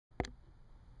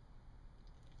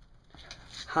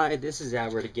Hi, this is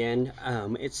Albert again.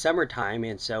 It's summertime,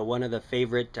 and so one of the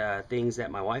favorite things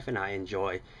that my wife and I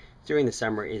enjoy during the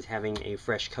summer is having a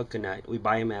fresh coconut. We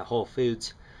buy them at Whole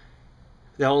Foods.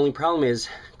 The only problem is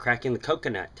cracking the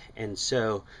coconut, and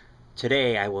so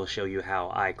today I will show you how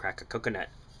I crack a coconut.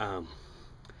 As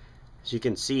you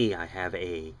can see, I have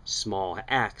a small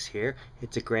axe here.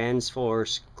 It's a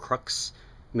Gränsfors crux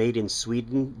made in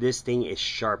Sweden. This thing is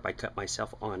sharp. I cut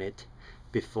myself on it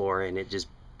before and it just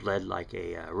bled like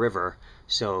a river,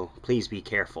 so please be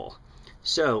careful.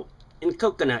 So in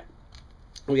coconut,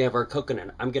 we have our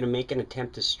coconut. I'm going to make an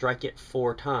attempt to strike it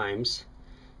 4 times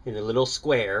in a little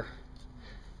square,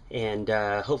 and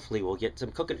hopefully we'll get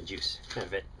some coconut juice out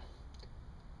of it.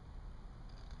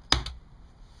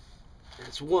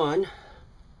 That's 1.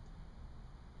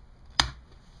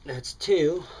 That's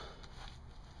 2.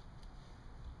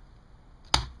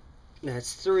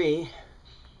 That's 3.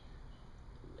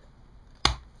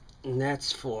 And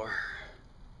that's 4.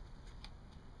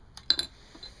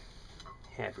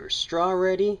 Have your straw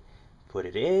ready. Put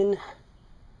it in.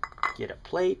 Get a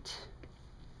plate.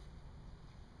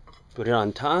 Put it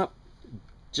on top,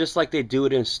 just like they do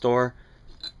it in a store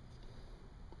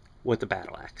with the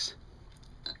battle axe.